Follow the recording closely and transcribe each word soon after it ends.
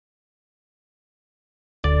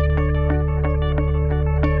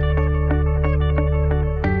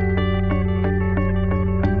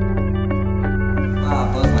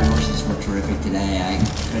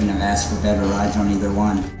asked for better rides on either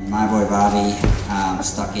one. My boy Bobby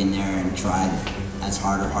stuck in there and tried as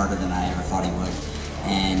harder than I ever thought he would.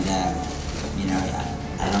 And you know,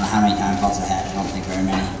 I don't know how many time faults I had. I don't think very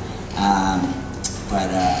many. But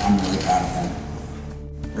I'm really proud of him.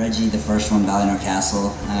 Reggie, the first one, Ballynor Castle,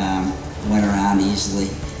 went around easily.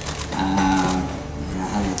 You know,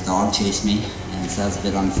 had a dog chase me, and so that was a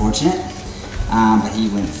bit unfortunate. But he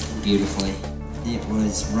went beautifully. It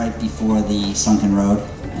was right before the sunken road,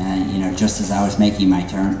 and you know, just as I was making my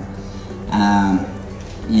turn.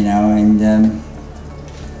 You know, and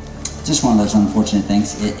just one of those unfortunate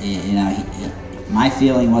things. You know, my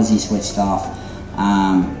feeling was he switched off,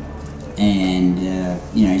 and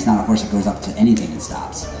you know, he's not a horse that goes up to anything and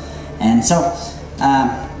stops. And so,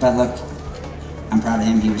 but look, I'm proud of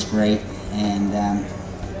him. He was great, and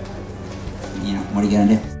you know, what are you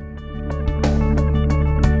gonna do?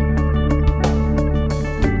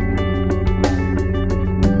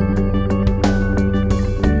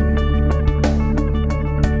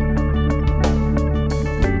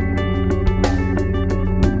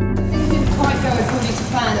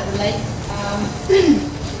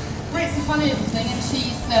 Brit's a funny little thing, and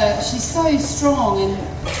she's so strong and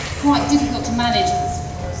quite difficult to manage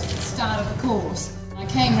at the start of the course. I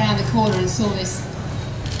came round the corner and saw this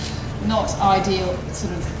not ideal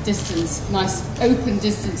sort of distance, nice open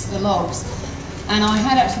distance to the logs, and I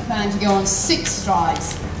had actually planned to go on 6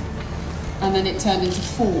 strides, and then it turned into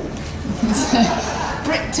 4. So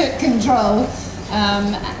Brit took control,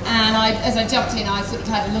 and as I jumped in, I sort of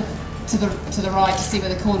had a look to the right to see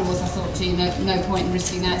where the corner was. I thought, gee, no point in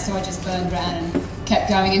risking that, so I just burned around and kept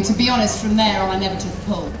going. And to be honest, from there on, I never took a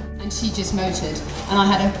pull, and she just motored. And I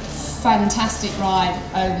had a fantastic ride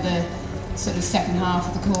over the sort of second half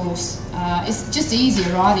of the course. It's just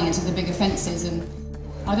easier riding into the bigger fences, and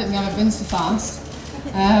I don't think I've ever been so fast,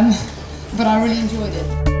 but I really enjoyed it.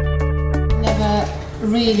 Never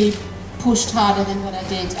really pushed harder than what I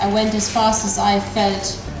did. I went as fast as I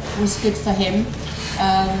felt was good for him.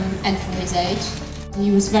 And for his age. He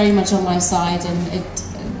was very much on my side, and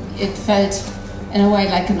it felt in a way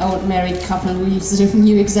like an old married couple. We sort of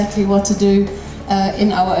knew exactly what to do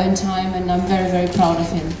in our own time, and I'm very, very proud of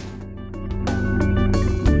him.